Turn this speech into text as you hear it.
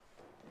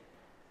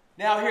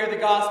Now hear the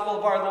gospel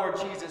of our Lord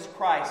Jesus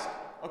Christ,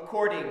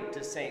 according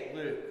to St.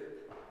 Luke.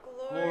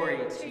 Glory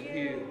to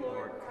you,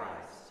 Lord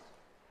Christ.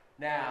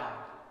 Now,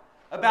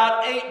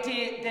 about 8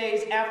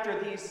 days after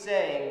these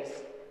sayings,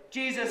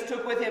 Jesus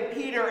took with him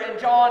Peter and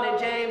John and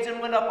James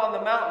and went up on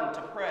the mountain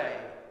to pray.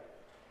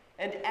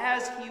 And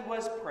as he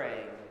was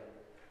praying,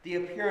 the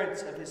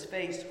appearance of his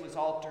face was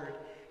altered,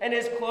 and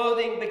his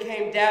clothing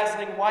became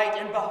dazzling white,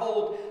 and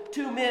behold,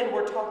 2 men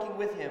were talking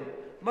with him,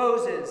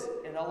 Moses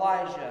and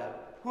Elijah,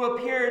 who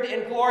appeared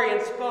in glory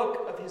and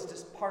spoke of his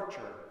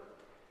departure,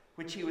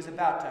 which he was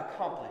about to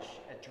accomplish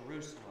at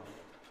Jerusalem.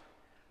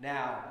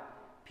 Now,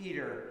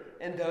 Peter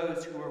and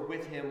those who were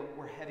with him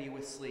were heavy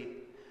with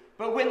sleep.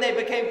 But when they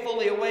became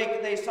fully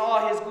awake, they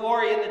saw his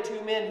glory and the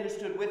 2 men who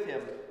stood with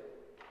him.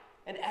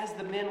 And as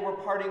the men were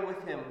parting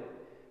with him,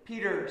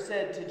 Peter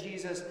said to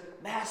Jesus,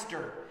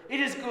 "Master, it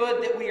is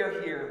good that we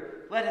are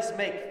here. Let us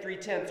make 3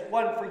 tents,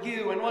 one for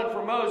you and one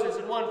for Moses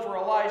and one for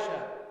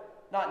Elijah,"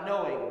 not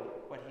knowing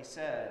what he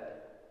said.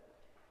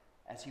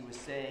 As he was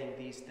saying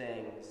these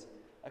things,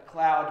 a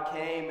cloud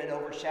came and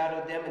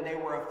overshadowed them, and they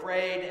were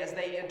afraid as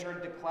they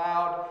entered the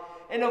cloud.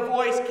 And a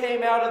voice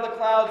came out of the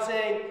cloud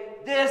saying,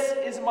 "This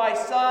is my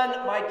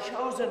son, my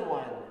chosen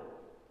one.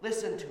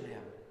 Listen to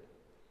him."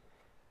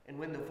 And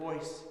when the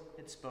voice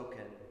had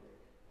spoken,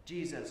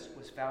 Jesus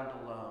was found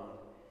alone,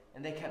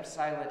 and they kept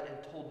silent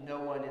and told no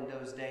one in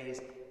those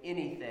days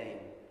anything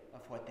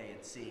of what they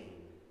had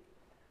seen.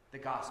 The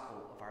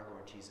gospel of our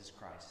Lord Jesus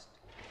Christ.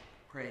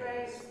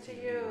 Praise to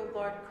you,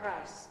 Lord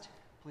Christ.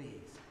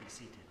 Please be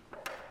seated.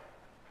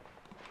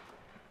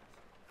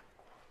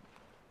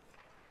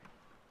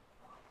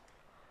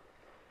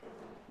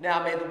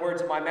 Now may the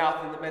words of my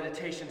mouth and the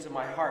meditations of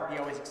my heart be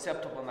always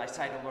acceptable in thy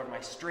sight, O Lord,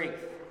 my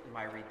strength and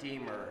my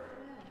Redeemer.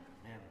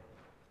 Amen.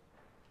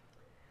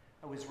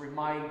 I was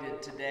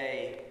reminded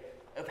today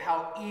of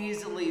how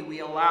easily we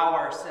allow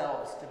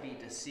ourselves to be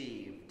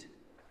deceived.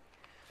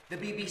 The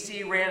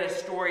BBC ran a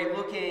story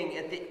looking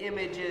at the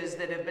images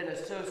that have been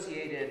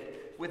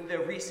associated with the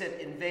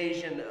recent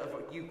invasion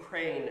of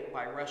Ukraine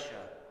by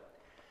Russia.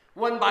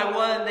 One by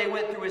one, they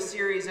went through a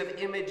series of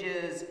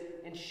images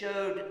and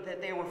showed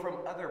that they were from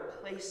other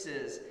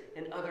places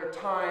and other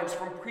times,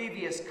 from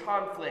previous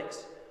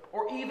conflicts,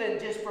 or even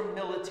just from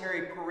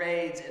military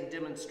parades and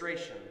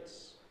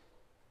demonstrations.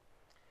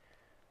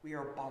 We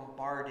are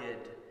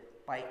bombarded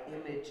by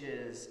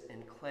images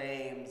and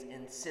claims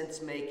and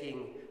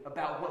sense-making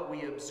about what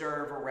we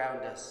observe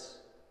around us.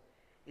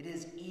 It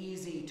is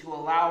easy to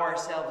allow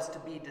ourselves to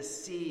be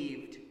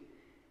deceived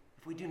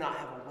if we do not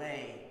have a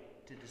way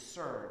to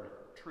discern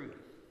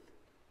truth.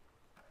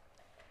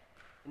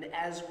 And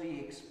as we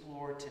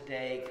explore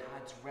today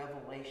God's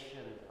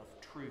revelation of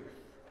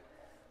truth,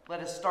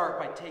 let us start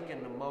by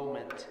taking a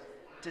moment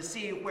to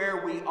see where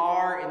we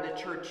are in the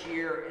church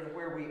year and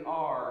where we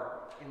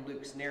are in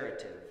Luke's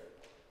narrative.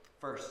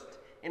 First,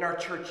 in our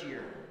church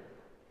year.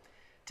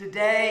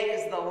 Today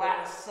is the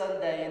last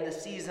Sunday in the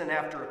season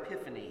after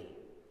Epiphany.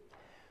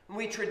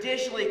 We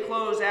traditionally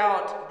close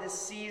out this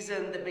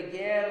season that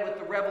began with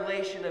the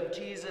revelation of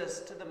Jesus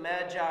to the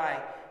Magi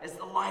as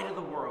the light of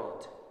the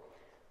world,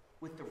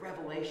 with the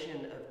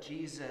revelation of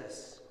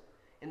Jesus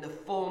in the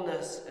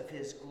fullness of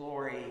his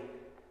glory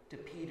to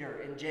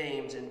Peter and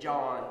James and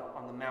John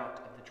on the Mount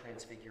of the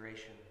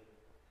Transfiguration.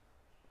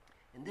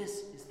 And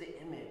this is the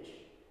image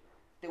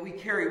that we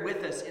carry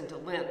with us into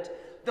Lent,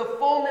 the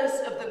fullness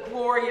of the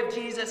glory of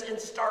Jesus in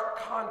stark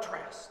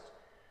contrast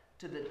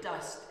to the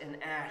dust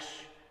and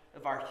ash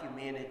of our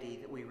humanity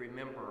that we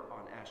remember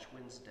on Ash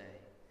Wednesday.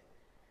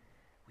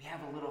 We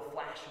have a little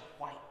flash of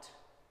white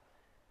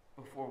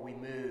before we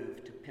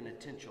move to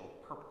penitential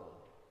purple.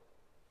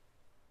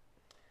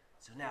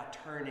 So now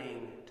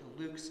turning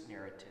to Luke's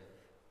narrative,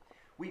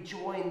 we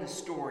join the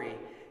story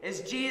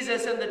as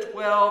Jesus and the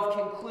 12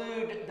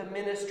 conclude the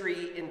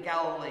ministry in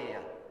Galilee.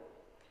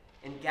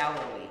 In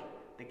Galilee,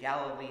 the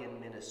Galilean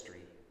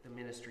ministry, the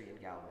ministry in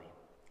Galilee.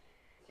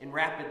 In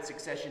rapid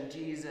succession,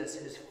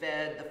 Jesus has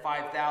fed the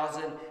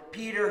 5,000.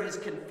 Peter has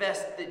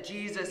confessed that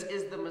Jesus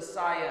is the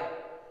Messiah,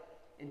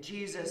 and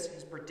Jesus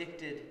has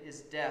predicted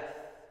his death.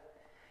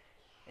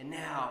 And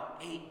now,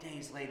 8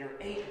 days later,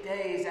 8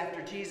 days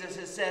after Jesus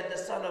has said the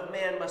Son of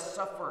Man must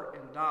suffer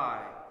and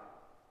die,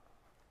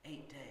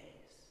 8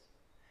 days.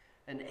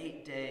 And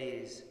 8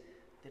 days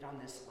that on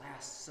this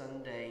last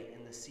Sunday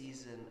in the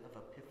season of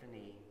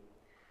Epiphany,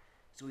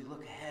 as we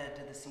look ahead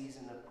to the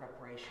season of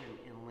preparation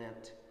in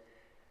Lent,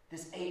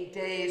 this 8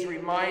 days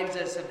reminds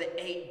us of the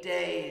 8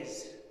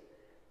 days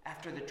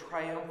after the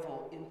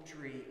triumphal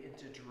entry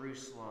into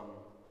Jerusalem,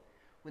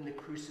 when the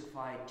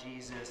crucified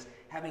Jesus,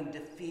 having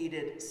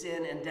defeated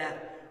sin and death,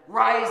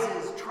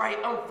 rises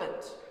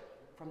triumphant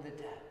from the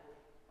dead.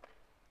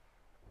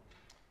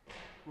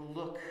 We'll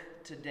look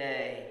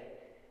today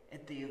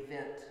at the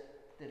event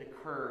that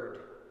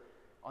occurred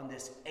on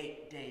this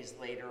 8 days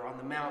later on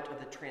the Mount of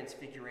the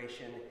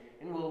Transfiguration,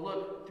 and we'll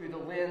look through the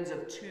lens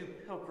of 2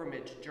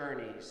 pilgrimage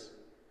journeys.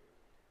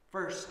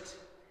 First,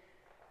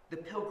 the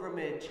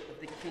pilgrimage of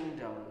the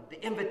kingdom,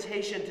 the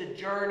invitation to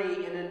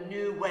journey in a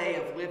new way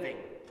of living.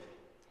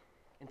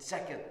 And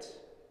second,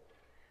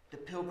 the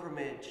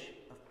pilgrimage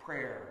of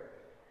prayer,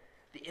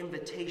 the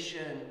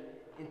invitation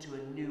into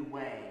a new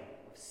way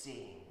of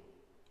seeing.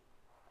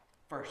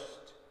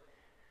 First,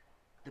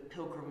 the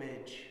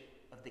pilgrimage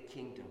of the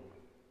kingdom,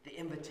 the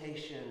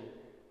invitation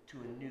to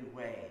a new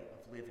way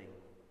of living.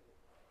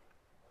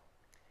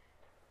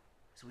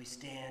 So we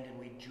stand and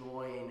we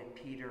join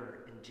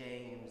Peter and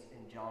James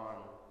and John,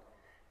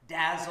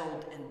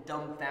 dazzled and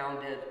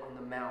dumbfounded on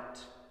the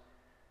mount.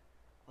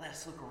 Let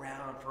us look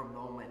around for a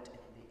moment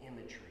at the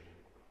imagery.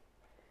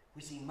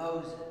 We see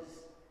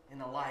Moses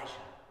and Elijah,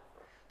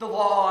 the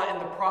law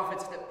and the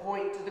prophets that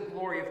point to the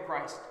glory of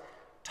Christ,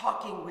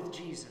 talking with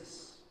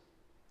Jesus.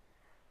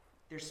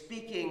 They're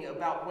speaking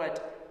about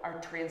what our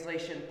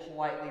translation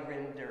politely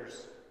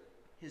renders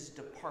his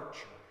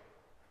departure.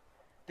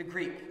 The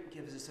Greek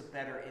gives us a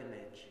better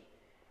image,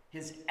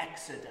 his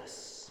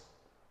exodus.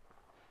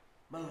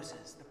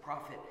 Moses, the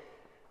prophet,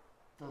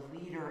 the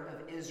leader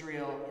of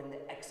Israel in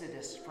the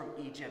exodus from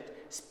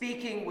Egypt,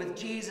 speaking with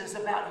Jesus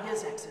about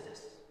his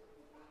exodus.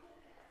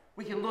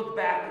 We can look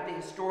back at the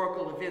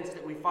historical events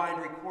that we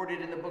find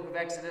recorded in the book of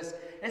Exodus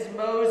as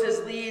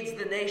Moses leads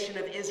the nation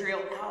of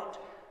Israel out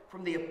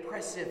from the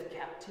oppressive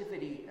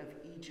captivity of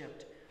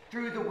Egypt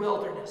through the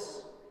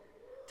wilderness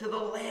to the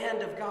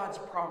land of God's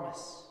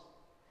promise.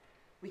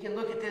 We can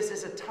look at this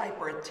as a type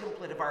or a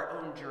template of our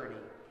own journey,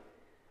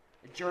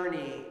 a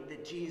journey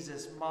that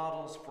Jesus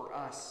models for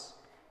us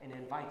and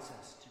invites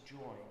us to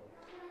join.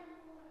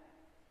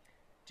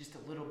 Just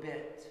a little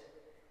bit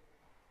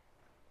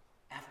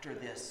after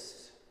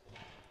this,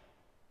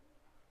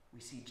 we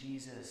see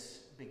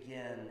Jesus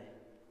begin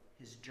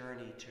his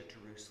journey to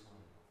Jerusalem.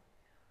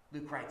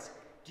 Luke writes,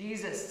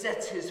 Jesus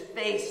sets his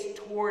face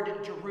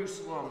toward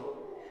Jerusalem.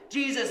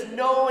 Jesus,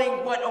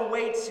 knowing what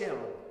awaits him,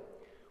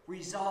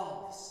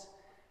 resolves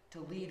to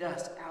lead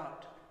us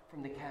out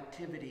from the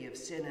captivity of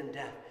sin and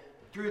death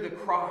through the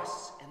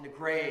cross and the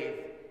grave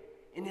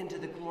and into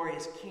the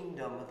glorious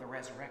kingdom of the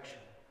resurrection.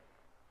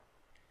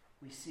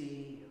 We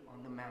see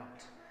on the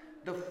mount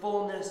the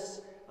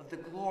fullness of the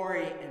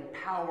glory and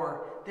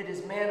power that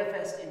is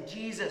manifest in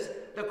Jesus,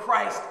 the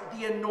Christ,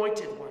 the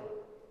Anointed One.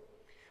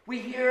 We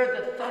hear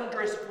the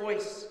thunderous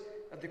voice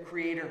of the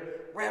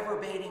Creator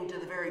reverberating to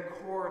the very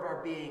core of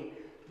our being.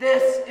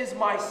 This is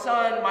my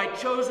Son, my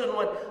chosen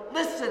one.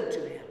 Listen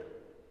to him.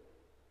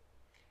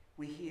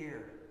 We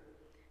hear,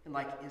 and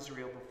like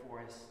Israel before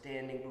us,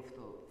 standing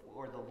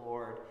before the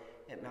Lord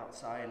at Mount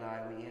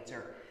Sinai, we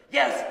answer,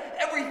 yes,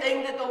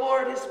 everything that the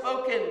Lord has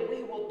spoken,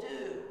 we will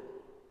do.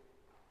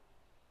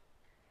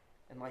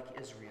 And like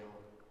Israel,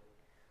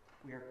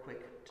 we are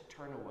quick to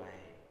turn away.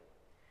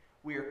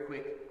 We are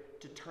quick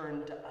to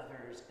turn to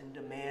others and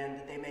demand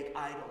that they make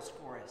idols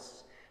for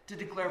us, to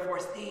declare for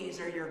us, these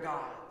are your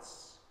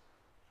gods,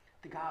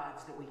 the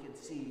gods that we can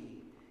see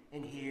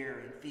and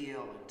hear and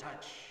feel and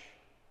touch.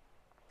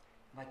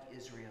 Like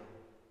Israel,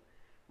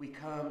 we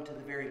come to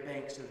the very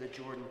banks of the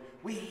Jordan.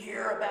 We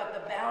hear about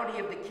the bounty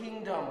of the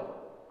kingdom,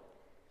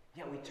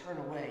 yet we turn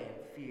away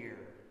in fear.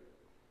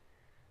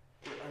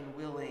 We're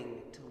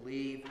unwilling to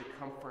leave the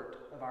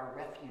comfort of our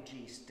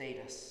refugee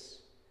status,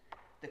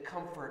 the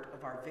comfort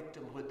of our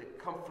victimhood, the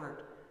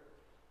comfort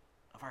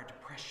of our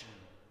depression,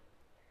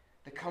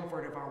 the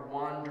comfort of our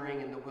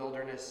wandering in the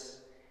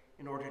wilderness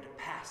in order to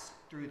pass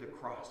through the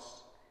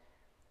cross,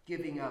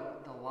 giving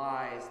up the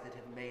lies that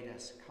have made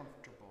us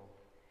comfortable,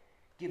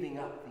 giving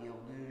up the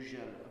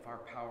illusion of our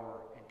power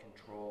and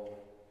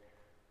control,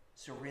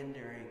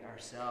 surrendering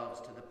ourselves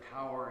to the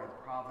power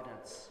and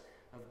providence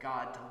of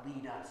God to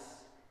lead us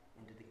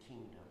into the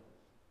kingdom.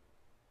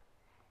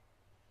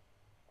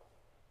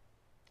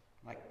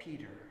 Like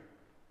Peter,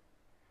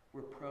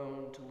 we're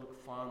prone to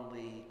look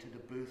fondly to the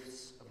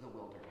booths of the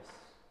wilderness,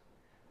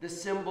 the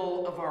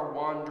symbol of our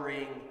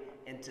wandering,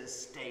 and to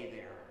stay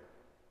there.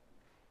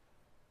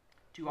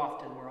 Too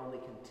often we're only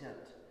content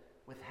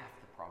with half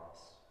the promise.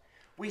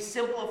 We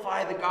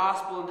simplify the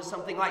gospel into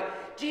something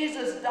like,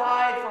 Jesus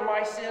died for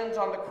my sins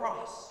on the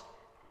cross.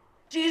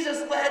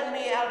 Jesus led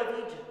me out of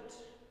Egypt.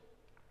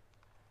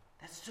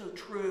 That's so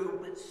true,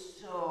 but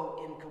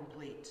so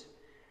incomplete.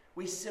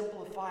 We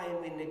simplify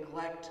and we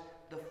neglect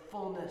the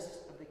fullness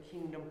of the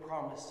kingdom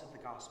promise of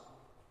the gospel.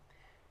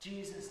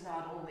 Jesus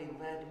not only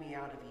led me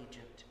out of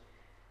Egypt,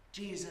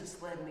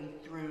 Jesus led me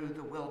through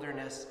the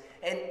wilderness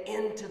and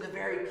into the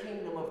very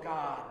kingdom of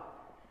God.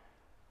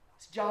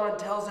 As John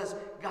tells us,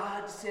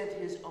 God sent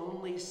his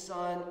only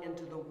Son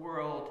into the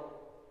world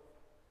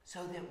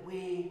so that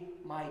we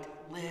might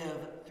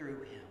live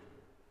through him.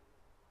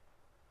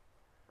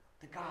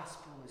 The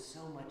gospel is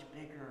so much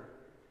bigger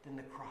than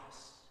the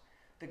cross.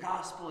 The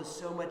gospel is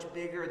so much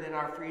bigger than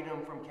our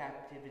freedom from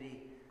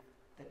captivity.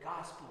 The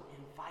gospel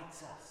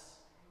invites us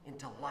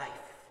into life.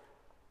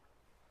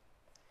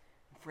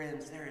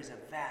 Friends, there is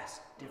a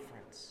vast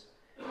difference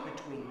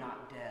between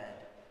not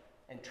dead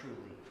and truly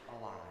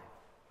alive.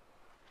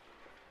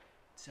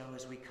 So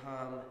as we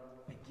come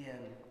again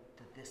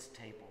to this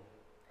table,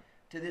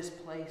 to this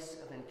place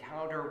of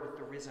encounter with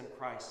the risen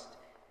Christ,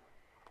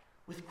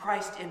 with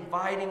Christ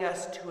inviting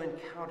us to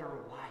encounter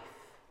life,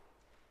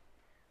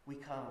 we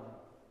come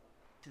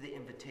to the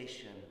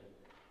invitation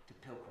to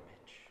pilgrimage.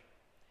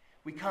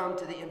 We come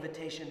to the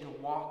invitation to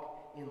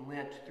walk in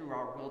Lent through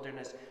our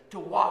wilderness, to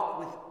walk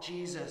with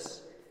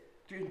Jesus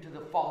through to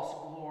the false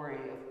glory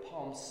of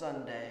Palm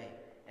Sunday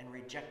and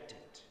reject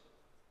it.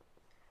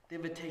 The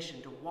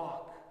invitation to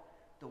walk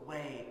the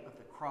way of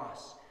the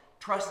cross,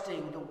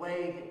 trusting the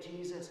way that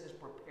Jesus has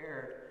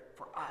prepared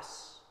for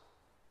us,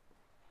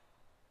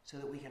 so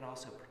that we can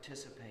also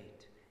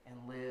participate and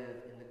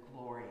live in the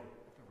glory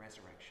of the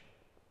resurrection.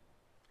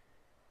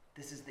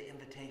 This is the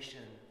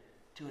invitation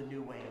to a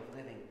new way of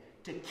living,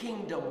 to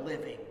kingdom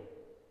living.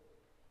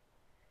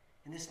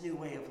 And this new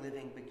way of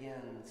living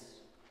begins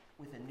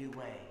with a new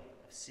way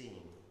of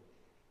seeing.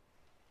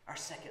 Our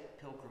second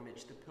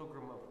pilgrimage, the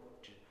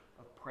pilgrimage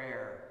of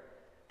prayer,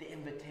 the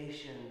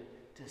invitation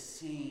to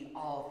see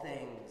all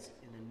things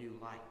in a new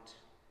light.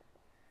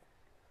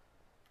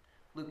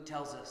 Luke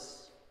tells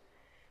us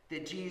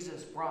that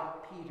Jesus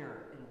brought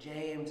Peter and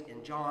James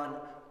and John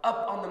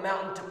up on the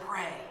mountain to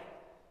pray.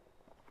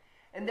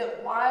 And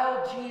that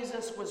while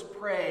Jesus was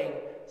praying,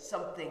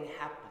 something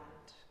happened.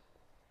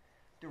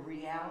 The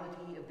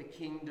reality of the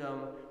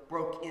kingdom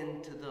broke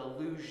into the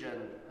illusion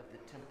of the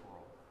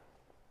temporal.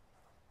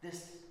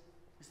 This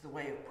is the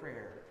way of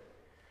prayer.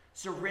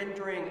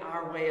 Surrendering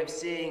our way of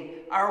seeing,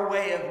 our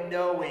way of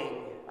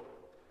knowing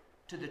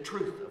to the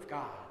truth of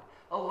God.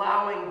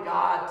 Allowing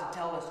God to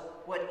tell us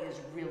what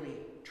is really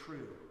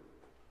true.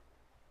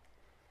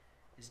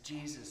 As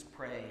Jesus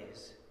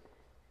prays,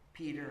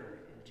 Peter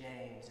and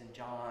James and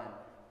John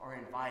are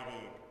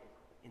invited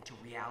into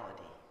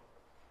reality.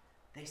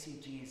 They see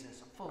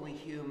Jesus, fully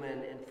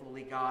human and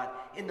fully God,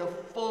 in the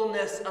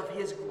fullness of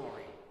his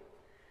glory.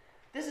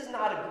 This is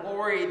not a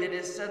glory that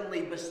is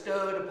suddenly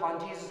bestowed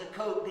upon Jesus, a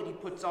coat that he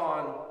puts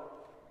on.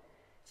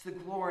 It's the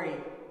glory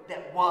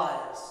that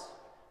was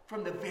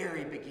from the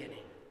very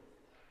beginning.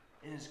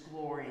 It is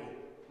glory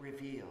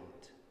revealed.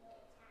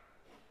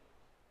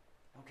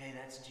 Okay,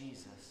 that's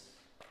Jesus.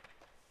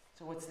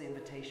 So what's the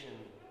invitation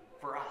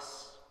for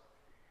us?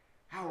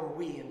 How are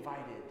we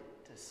invited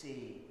to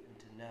see and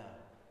to know?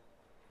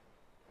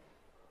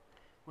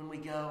 When we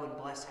go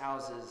and bless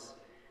houses,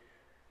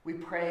 we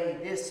pray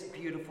this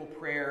beautiful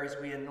prayer as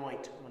we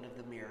anoint one of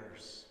the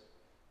mirrors.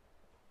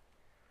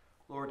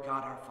 Lord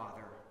God our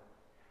Father,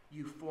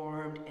 you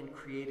formed and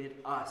created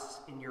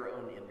us in your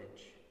own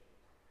image.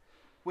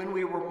 When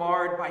we were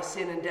marred by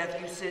sin and death,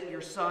 you sent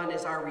your Son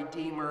as our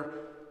Redeemer.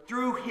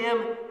 Through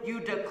him, you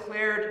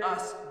declared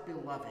us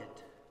beloved.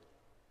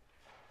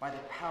 By the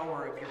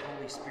power of your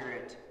Holy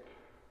Spirit,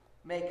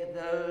 make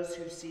those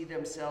who see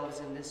themselves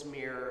in this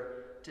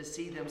mirror to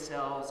see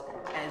themselves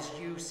as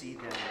you see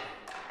them,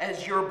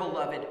 as your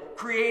beloved,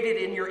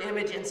 created in your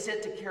image and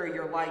sent to carry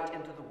your light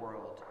into the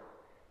world.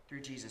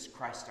 Through Jesus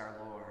Christ our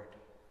Lord.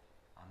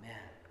 Amen.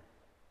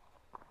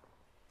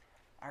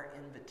 Our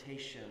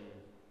invitation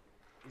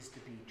is to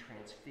be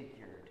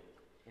transfigured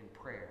in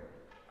prayer.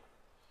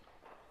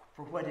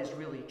 For what is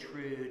really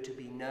true to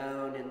be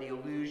known and the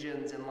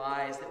illusions and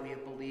lies that we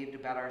have believed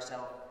about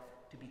ourselves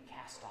to be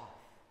cast off.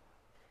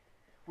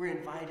 We're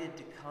invited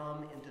to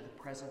come into the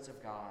presence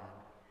of God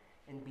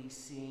and be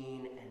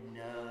seen and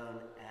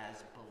known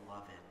as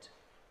beloved.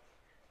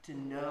 To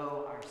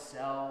know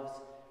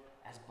ourselves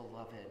as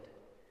beloved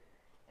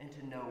and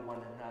to know one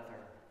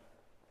another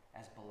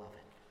as beloved.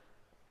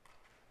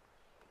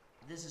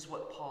 This is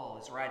what Paul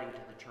is writing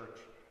to the church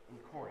in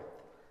Corinth.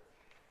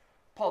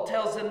 Paul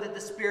tells them that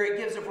the Spirit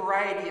gives a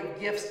variety of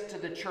gifts to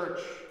the church.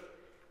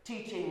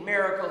 Teaching,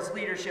 miracles,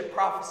 leadership,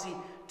 prophecy,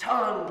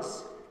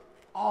 tongues,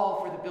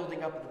 all for the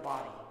building up of the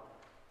body.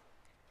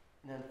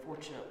 And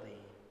unfortunately,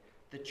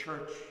 the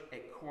church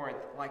at Corinth,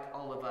 like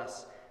all of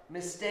us,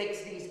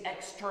 mistakes these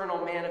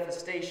external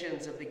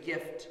manifestations of the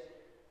gift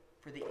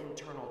for the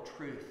internal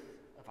truth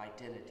of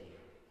identity.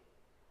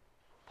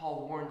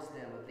 Paul warns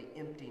them of the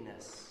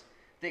emptiness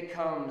that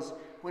comes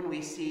when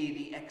we see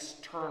the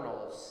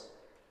externals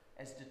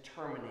as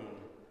determining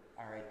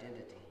our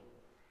identity.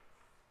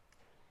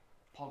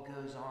 Paul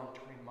goes on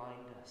to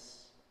remind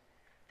us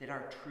that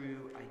our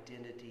true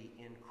identity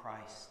in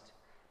Christ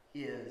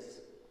is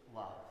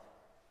love.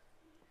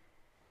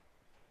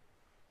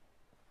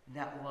 And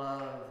that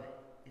love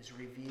is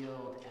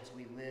revealed as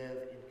we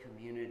live in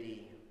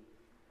community.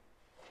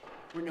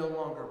 We're no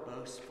longer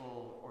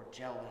boastful or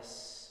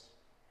jealous.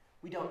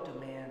 We don't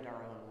demand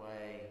our own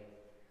way,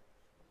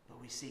 but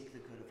we seek the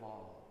good of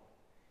all.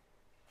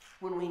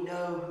 When we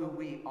know who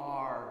we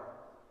are,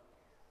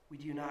 we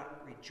do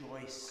not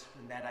rejoice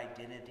when that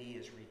identity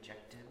is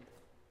rejected.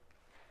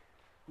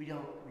 We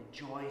don't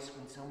rejoice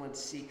when someone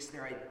seeks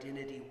their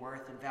identity,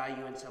 worth, and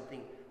value in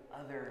something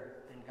other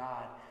than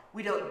God.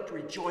 We don't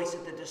rejoice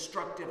at the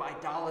destructive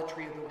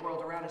idolatry of the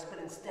world around us, but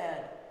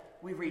instead,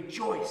 we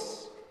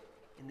rejoice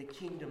in the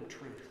kingdom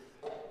truth.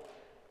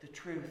 The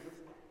truth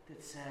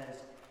that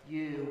says,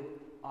 you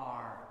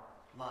are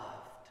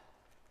loved.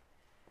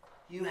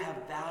 You have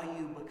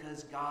value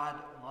because God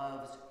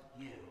loves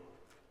you.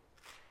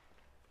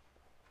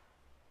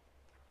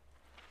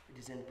 It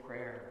is in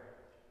prayer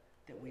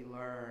that we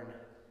learn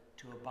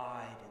to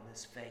abide in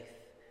this faith,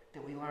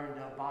 that we learn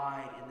to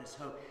abide in this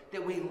hope,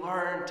 that we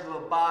learn to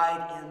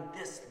abide in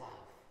this love.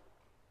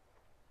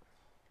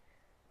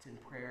 It's in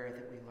prayer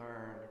that we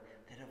learn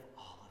that of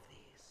all of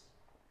these,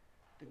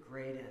 the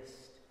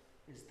greatest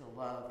is the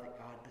love that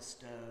God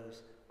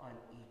bestows on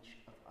each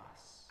of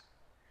us.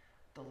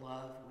 The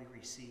love we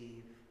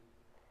receive,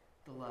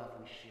 the love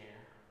we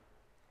share.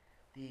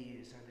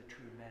 These are the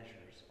true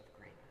measures of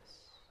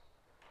greatness.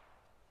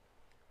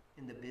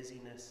 In the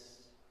busyness,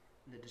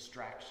 in the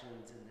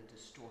distractions, and the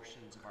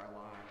distortions of our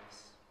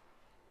lives,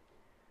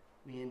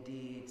 we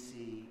indeed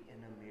see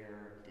in a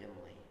mirror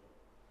dimly.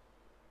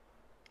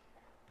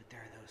 But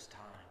there are those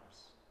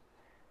times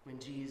when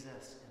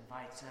Jesus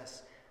invites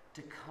us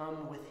to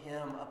come with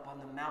him up on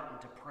the mountain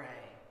to pray,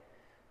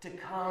 to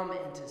come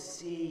and to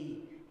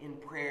see in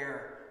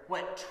prayer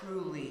what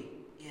truly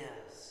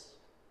is,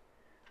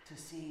 to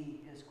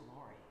see his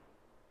glory,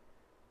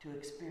 to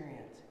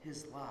experience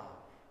his love,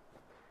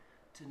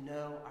 to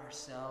know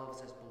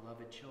ourselves as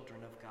beloved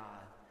children of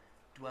God,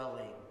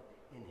 dwelling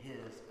in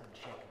his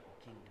unshakable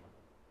kingdom.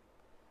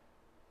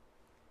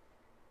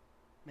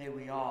 May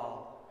we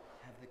all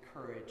have the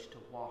courage to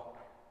walk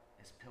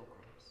as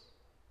pilgrims,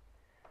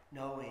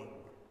 knowing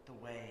the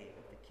way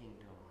of the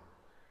kingdom,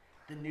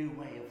 the new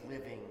way of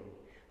living,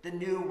 the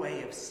new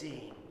way of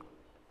seeing.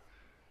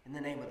 In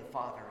the name of the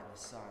Father, and the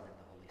Son, and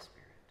the Holy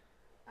Spirit.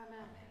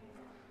 Amen.